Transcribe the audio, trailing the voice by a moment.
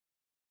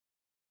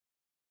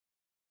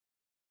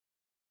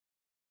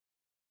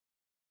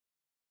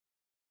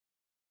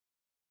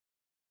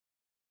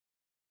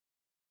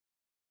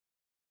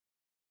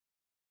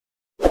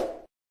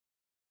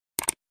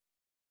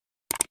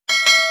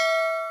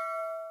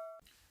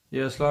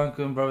Yeah, Assalamu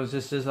alaikum, brothers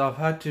and sisters. I've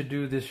had to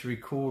do this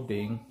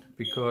recording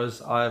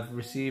because I've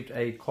received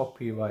a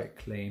copyright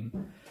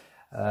claim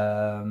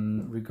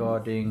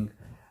regarding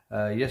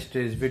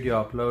yesterday's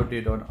video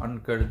uploaded on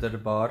Ankar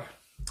Darbar.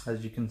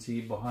 As you can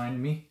see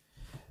behind me,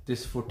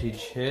 this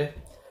footage here.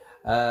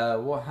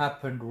 What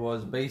happened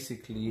was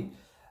basically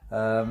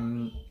a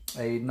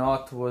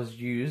Naat was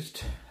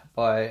used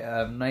by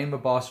Naim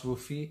Abbas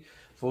Rufi,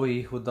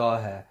 Wohi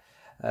Khuda Hai.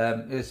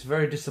 It's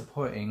very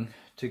disappointing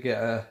to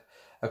get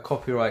a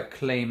copyright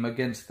claim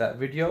against that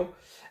video.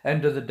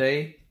 End of the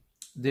day,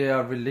 they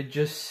are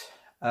religious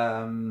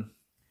Naats,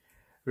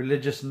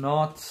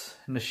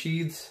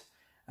 Nasheeds,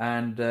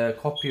 and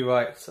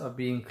copyrights are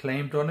being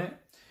claimed on it.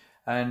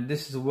 And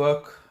this is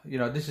work,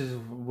 this is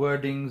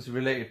wordings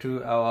related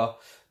to our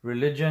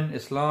religion,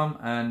 Islam,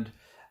 and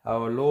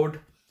our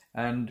Lord.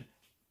 And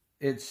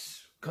it's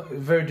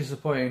very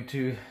disappointing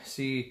to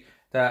see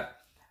that,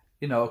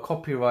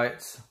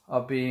 copyrights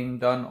are being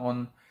done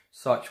on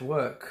such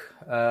work.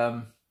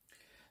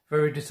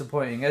 Very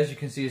disappointing. As you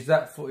can see, is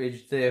that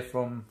footage there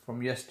from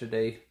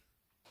yesterday,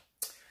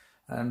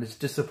 and it's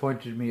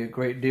disappointed me a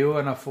great deal,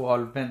 and I thought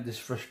I'll vent this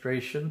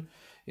frustration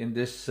in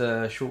this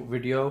short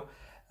video.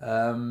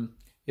 End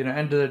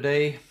of the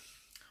day,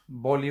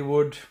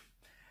 Bollywood,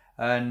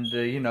 and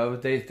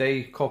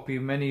they copy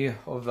many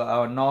of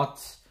our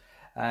Naats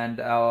and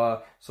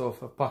our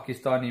sort of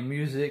Pakistani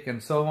music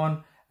and so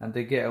on, and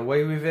they get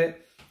away with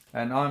it.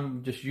 And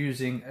I'm just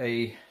using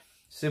a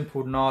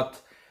simple Naat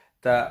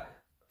that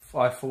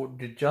I thought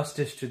did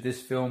justice to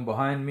this film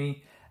behind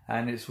me,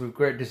 and it's with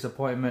great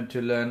disappointment to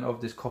learn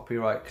of this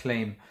copyright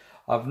claim.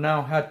 I've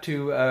now had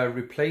to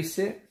replace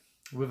it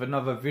with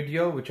another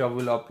video which I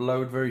will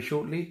upload very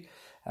shortly,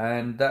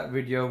 and that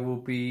video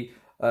will be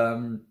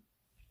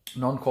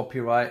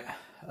non-copyright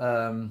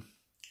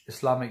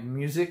Islamic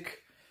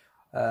music,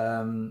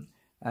 and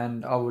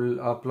I will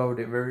upload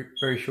it very,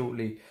 very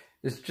shortly.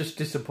 It's just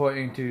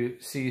disappointing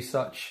to see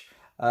such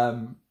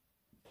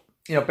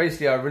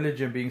basically our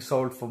religion being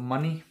sold for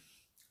money.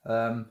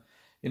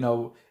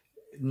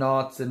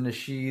 Naats and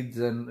Nasheeds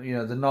and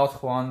the Naat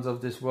Khwans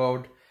of this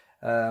world,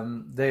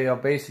 they are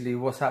basically,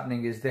 what's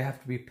happening is they have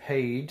to be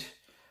paid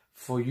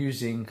for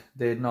using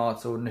their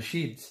Naats or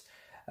Nasheeds,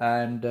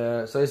 and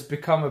so it's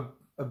become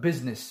a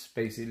business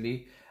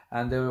basically,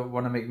 and they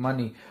want to make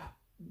money.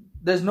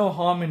 There's no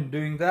harm in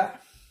doing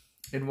that,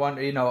 in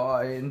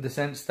the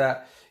sense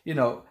that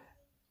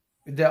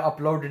they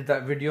uploaded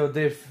that video,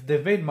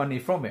 they've made money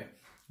from it.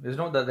 It's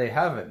not that they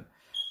haven't,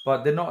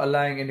 but they're not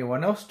allowing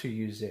anyone else to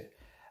use it,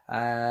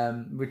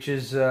 which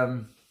is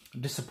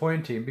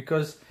disappointing,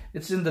 because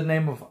it's in the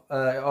name of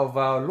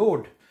our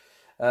Lord.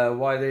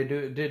 Why they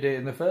did it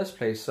in the first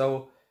place.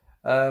 So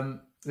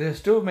they're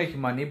still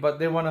making money, but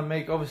they want to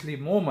make obviously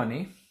more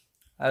money,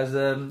 as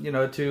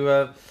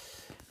to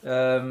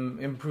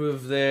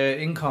improve their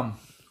income.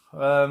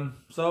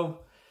 So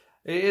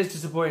it is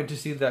disappointing to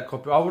see that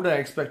I would have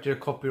expected a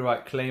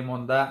copyright claim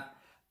on that,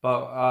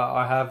 but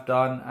I have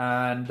done,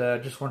 and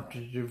just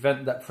wanted to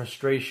vent that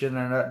frustration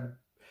and that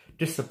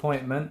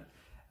disappointment.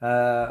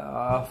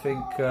 I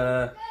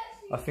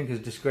think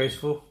it's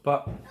disgraceful,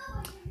 but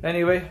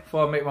anyway,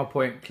 before I make my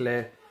point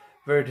clear,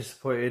 very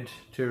disappointed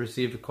to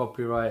receive a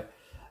copyright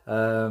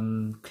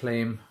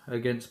claim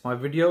against my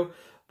video,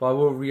 but I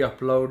will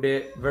re-upload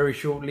it very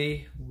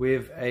shortly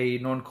with a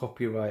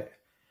non-copyright